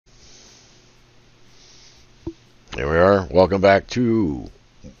Here we are. Welcome back to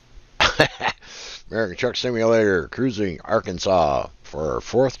American Truck Simulator, cruising Arkansas for our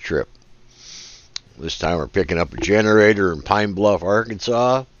fourth trip. This time we're picking up a generator in Pine Bluff,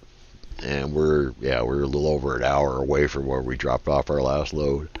 Arkansas, and we're a little over an hour away from where we dropped off our last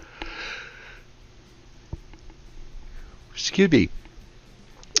load. Excuse me.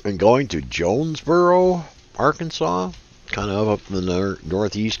 And going to Jonesboro, Arkansas, kind of up in the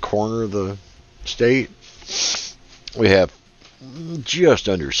northeast corner of the state. We have just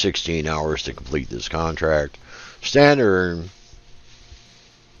under 16 hours to complete this contract. Standard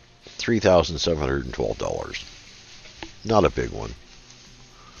 $3,712. Not a big one.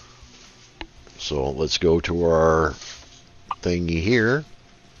 So let's go to our thingy here.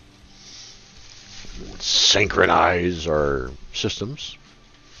 Synchronize our systems.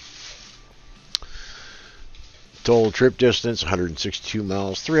 Total trip distance 162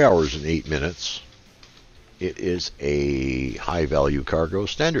 miles, 3 hours and 8 minutes. It is a high-value cargo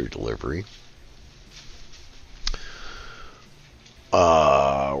standard delivery.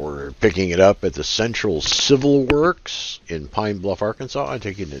 We're picking it up at the Central Civil Works in Pine Bluff, Arkansas. I'm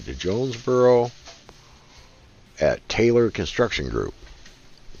taking it to Jonesboro at Taylor Construction Group.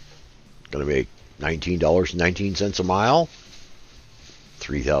 Going to make $19.19 a mile,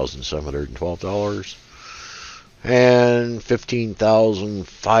 $3,712. And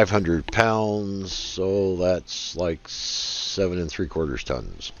 15,500 pounds, so that's like 7 3/4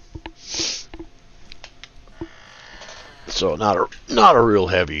 tons. So not a real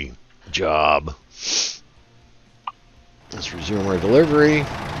heavy job. Let's resume our delivery.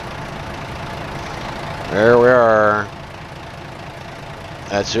 There we are.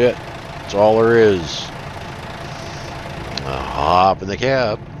 That's it. That's all there is. Hop in the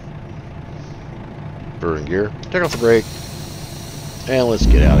cab. Burn gear, take off the brake, and let's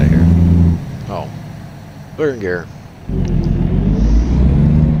get out of here. Oh, burn gear.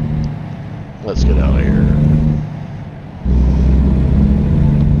 Let's get out of here.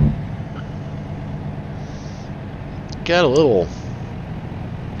 Got a little,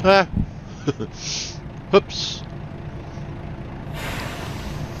 whoops.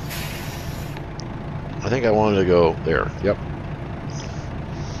 I think I wanted to go there, yep.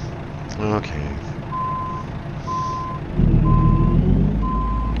 Okay.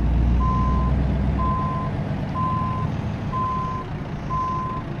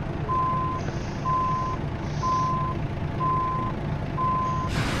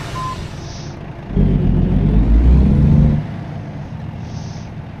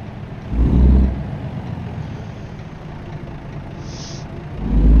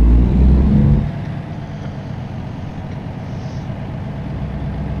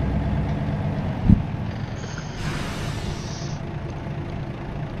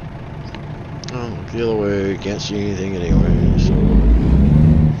 The other way, can't see anything anyway, so...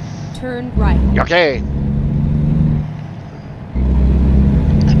 Turn right. Okay.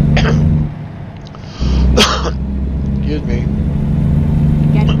 Excuse me.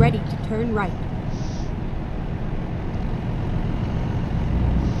 Get ready to turn right.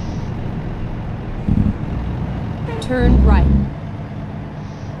 Turn right.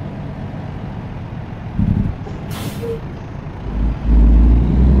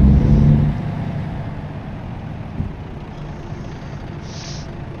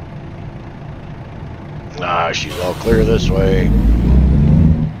 She's all clear this way.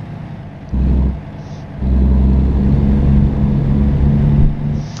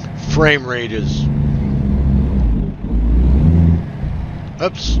 Frame rate is...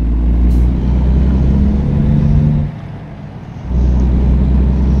 Oops.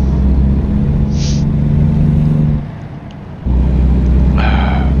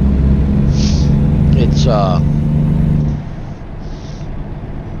 It's,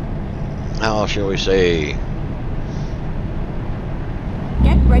 how shall we say...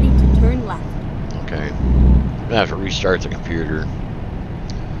 Get ready to turn left. Okay. I'm gonna have to restart the computer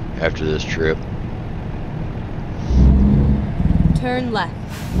after this trip. Turn left.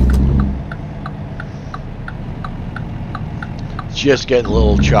 It's just getting a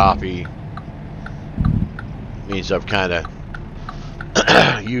little choppy. Means I've kind of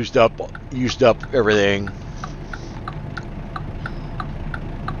used up everything.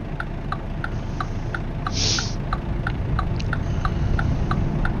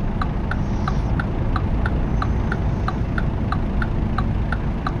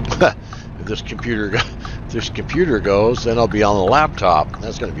 If this computer goes, then I'll be on the laptop.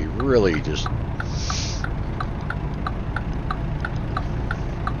 That's going to be really just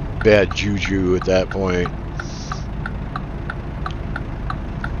bad juju at that point.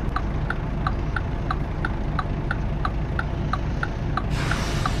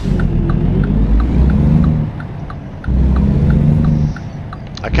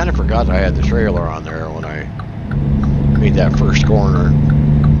 forgot I had the trailer on there when I made that first corner.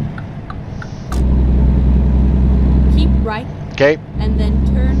 Keep right. Okay. And then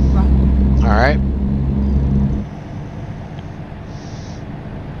turn right. All right.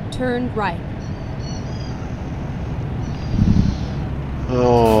 Turn right.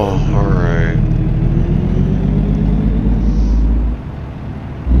 Oh, all right.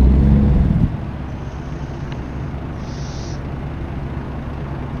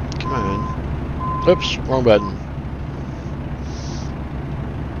 Come on. Oops, wrong button.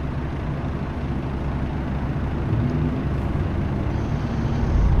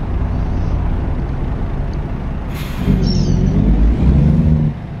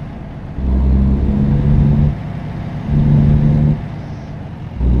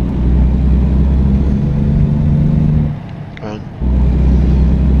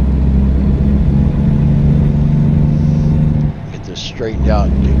 Straightened out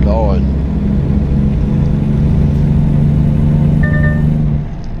and get going.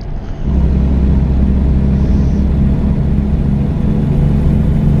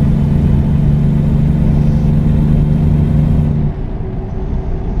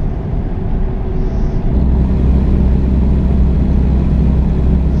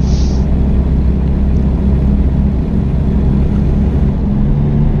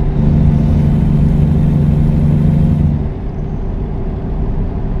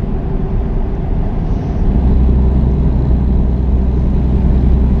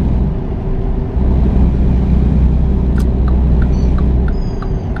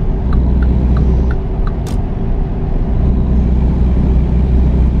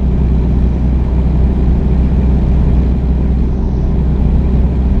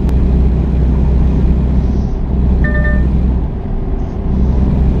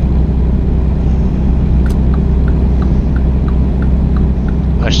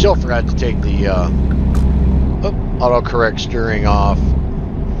 I still forgot to take the autocorrect steering off.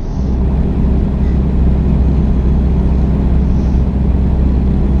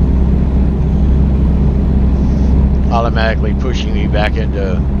 Automatically pushing me back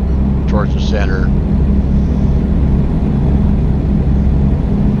towards the center.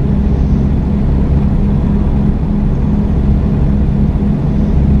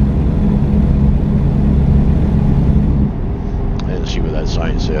 See what that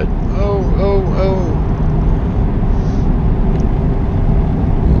sign said. Oh, oh, oh.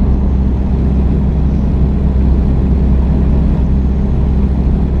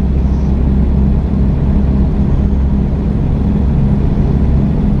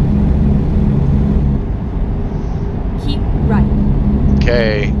 Keep right.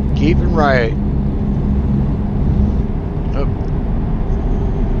 Okay, keeping right. Oh.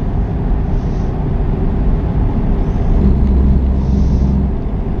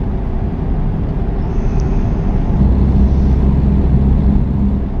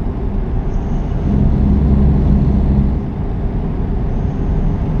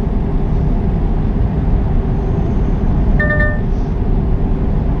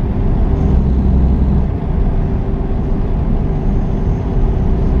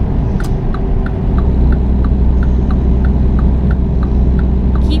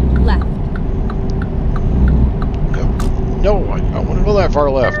 No, I don't want to go that far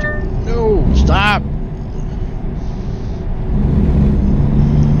left. No, stop.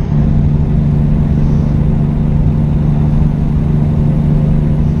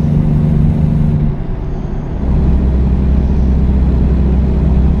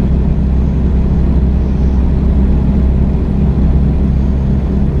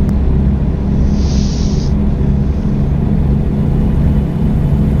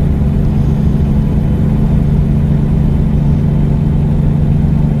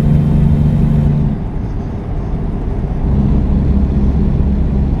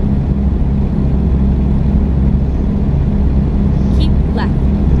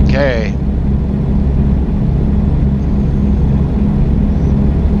 Okay.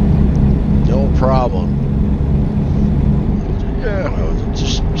 No problem. Yeah,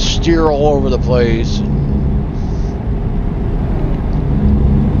 just steer all over the place.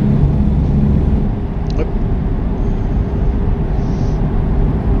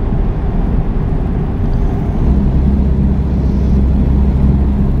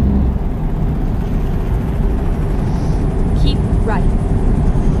 Keep right.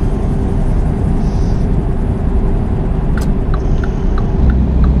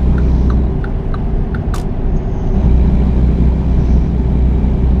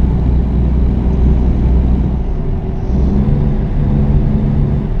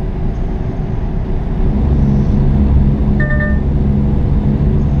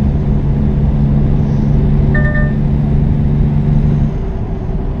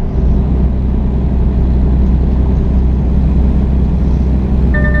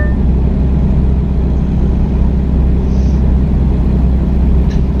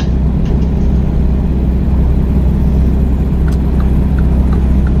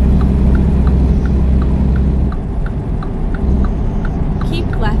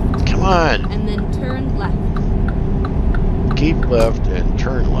 left and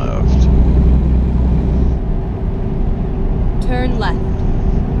turn left. Turn left.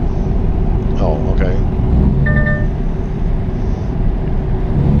 Oh, okay.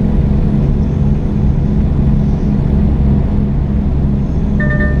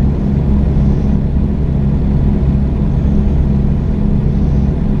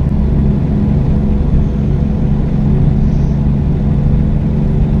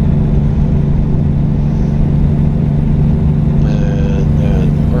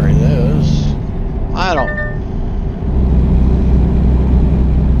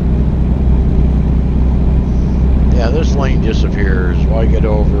 Disappears while I get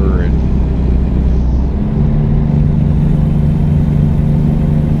over and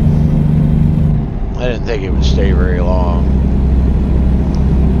I didn't think it would stay very long.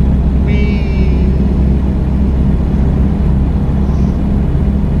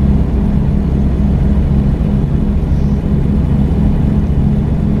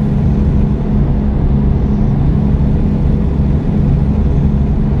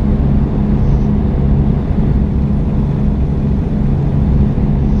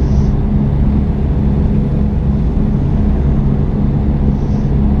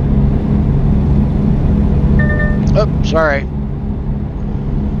 Sorry.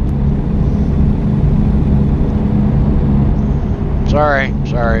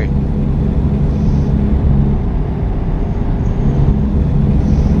 Sorry.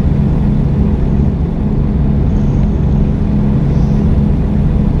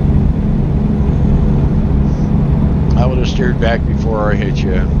 I would have steered back before I hit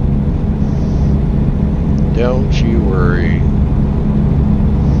you. Don't you worry.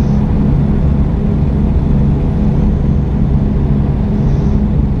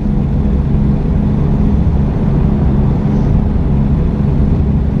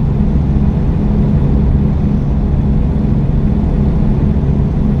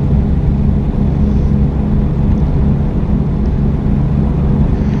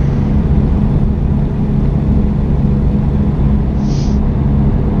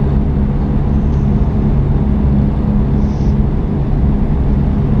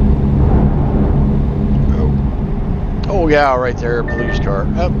 Yeah, right there, police car.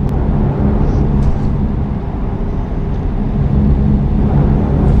 Up.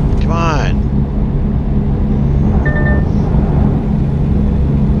 Come on.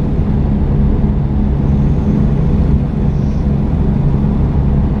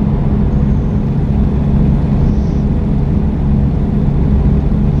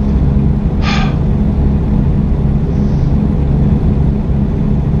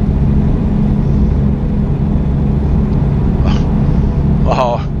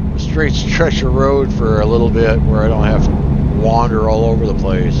 Straight stretch of road for a little bit where I don't have to wander all over the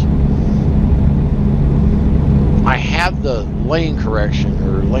place. I have the lane correction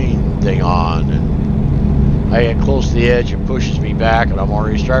or lane thing on, and I get close to the edge, it pushes me back, and I'm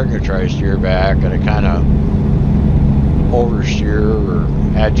already starting to try to steer back, and I kind of oversteer or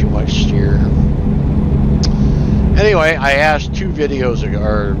add too much steer. Anyway, I asked 2 videos ago,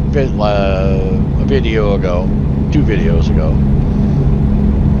 or a video ago, 2 videos ago.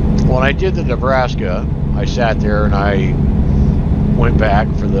 When I did the Nebraska, I sat there and I went back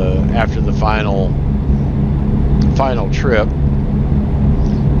for after the final trip,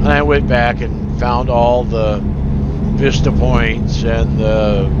 and I went back and found all the vista points and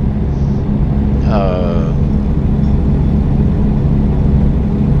the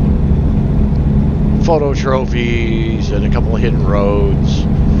photo trophies and a couple of hidden roads,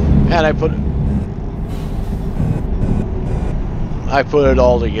 and I put it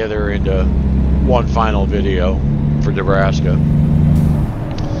all together into one final video for Nebraska.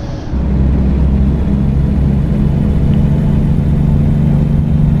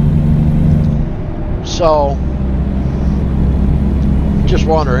 So, just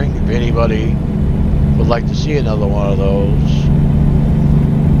wondering if anybody would like to see another one of those.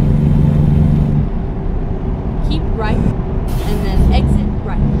 Keep right and then exit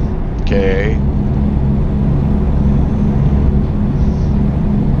right. Okay.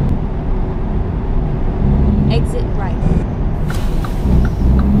 Exit right.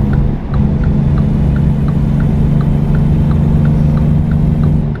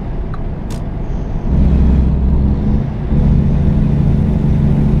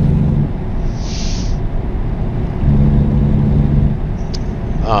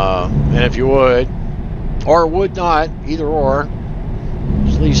 And if you would, or would not, either or,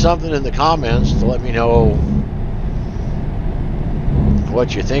 just leave something in the comments to let me know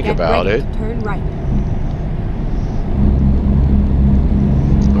what you think about it. Turn right.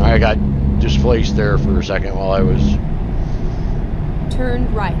 I got displaced there for a second while I was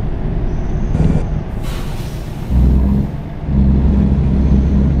Turn right.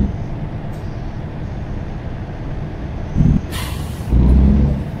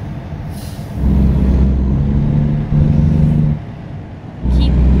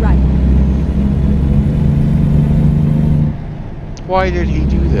 Keep right. Why did he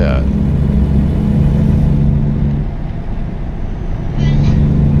do that?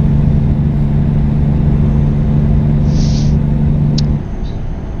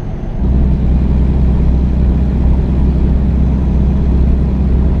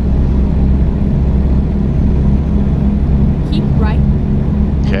 Keep right.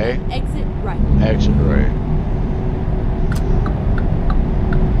 Okay. And then exit right. Exit right.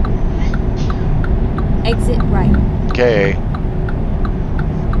 Exit right. Okay.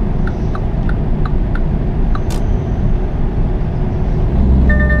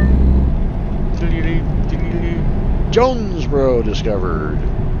 Jonesboro discovered.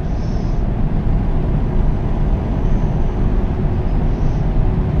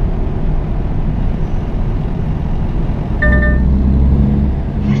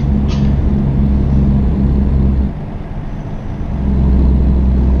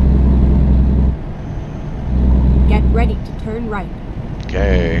 Get ready to turn right.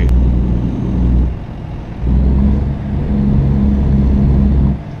 Okay.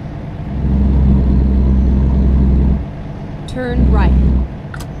 Turn right.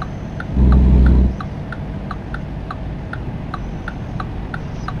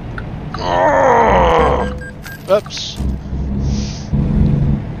 Oh! Oops.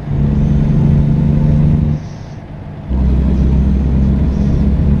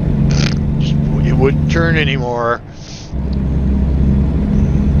 It wouldn't turn anymore.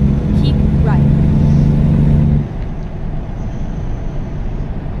 Keep right.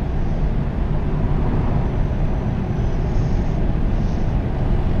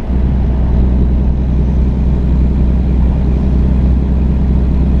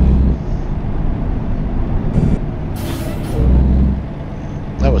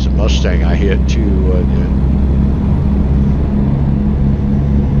 That was a Mustang I hit too, wasn't it?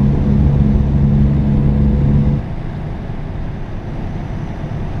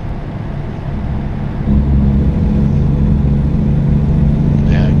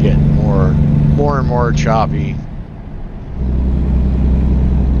 Yeah, getting more and more choppy.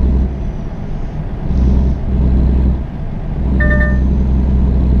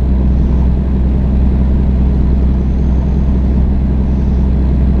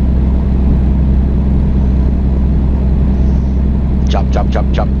 Chop, chop, chop,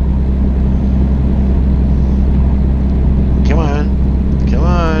 chop. Come on. Come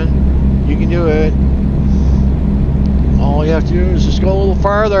on. You can do it. All you have to do is just go a little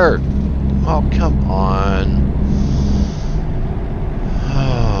farther. Oh, come on.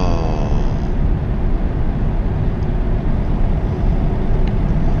 Oh.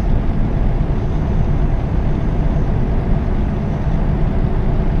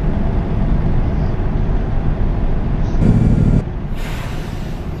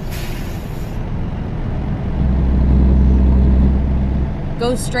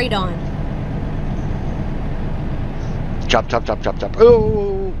 Go straight on. Chop, chop, chop, chop, chop.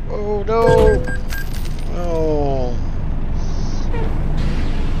 Oh, oh no. Oh.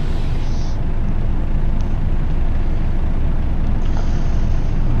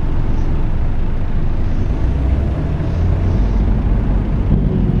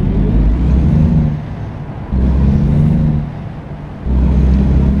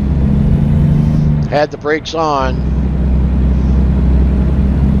 Had the brakes on,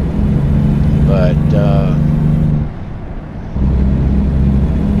 but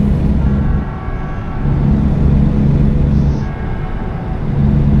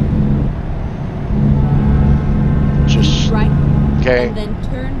just Right. okay. And then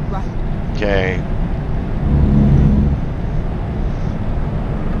turn right. Okay.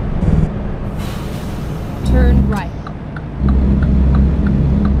 Turn right.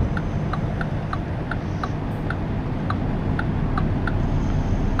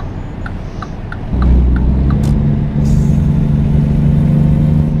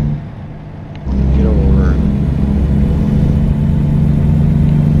 Get over.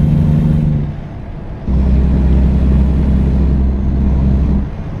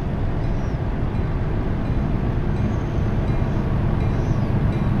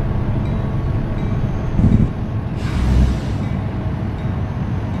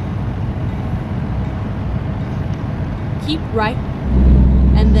 Keep right.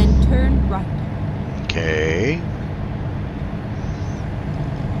 And then turn right. Okay.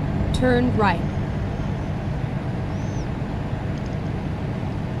 Turn right.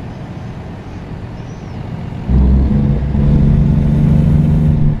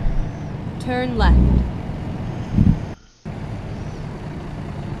 turn left.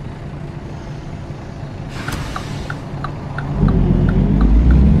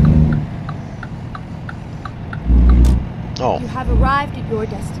 Oh. You have arrived at your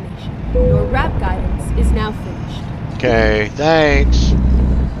destination. Your route guidance is now finished. Okay, thanks.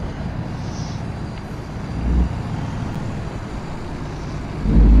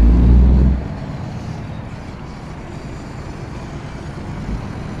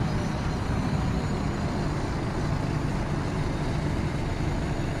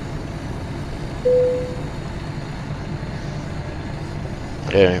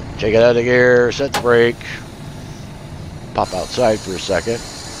 Okay, take it out of gear, set the brake, pop outside for a second.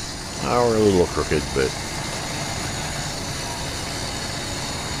 Oh, we're a little crooked, but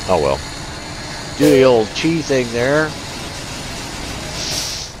oh well. Do the old chi thing there.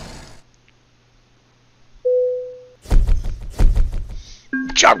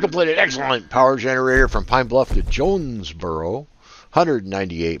 Job completed. Excellent. Power generator from Pine Bluff to Jonesboro.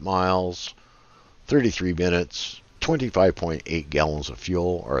 198 miles, 33 minutes, 25.8 gallons of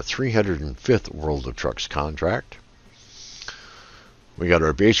fuel. Our 305th World of Trucks contract. We got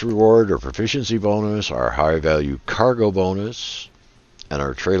our base reward, our proficiency bonus, our high value cargo bonus, and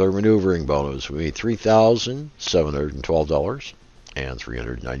our trailer maneuvering bonus. We made $3,712 and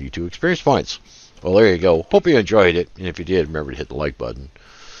 392 experience points. Well, there you go. Hope you enjoyed it. And if you did, remember to hit the like button.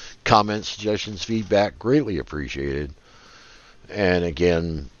 Comments, suggestions, feedback, greatly appreciated. And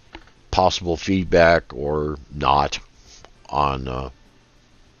again, possible feedback or not on the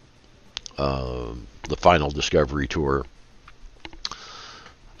final Discovery Tour.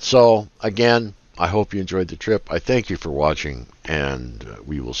 So, again, I hope you enjoyed the trip. I thank you for watching, and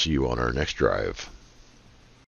we will see you on our next drive.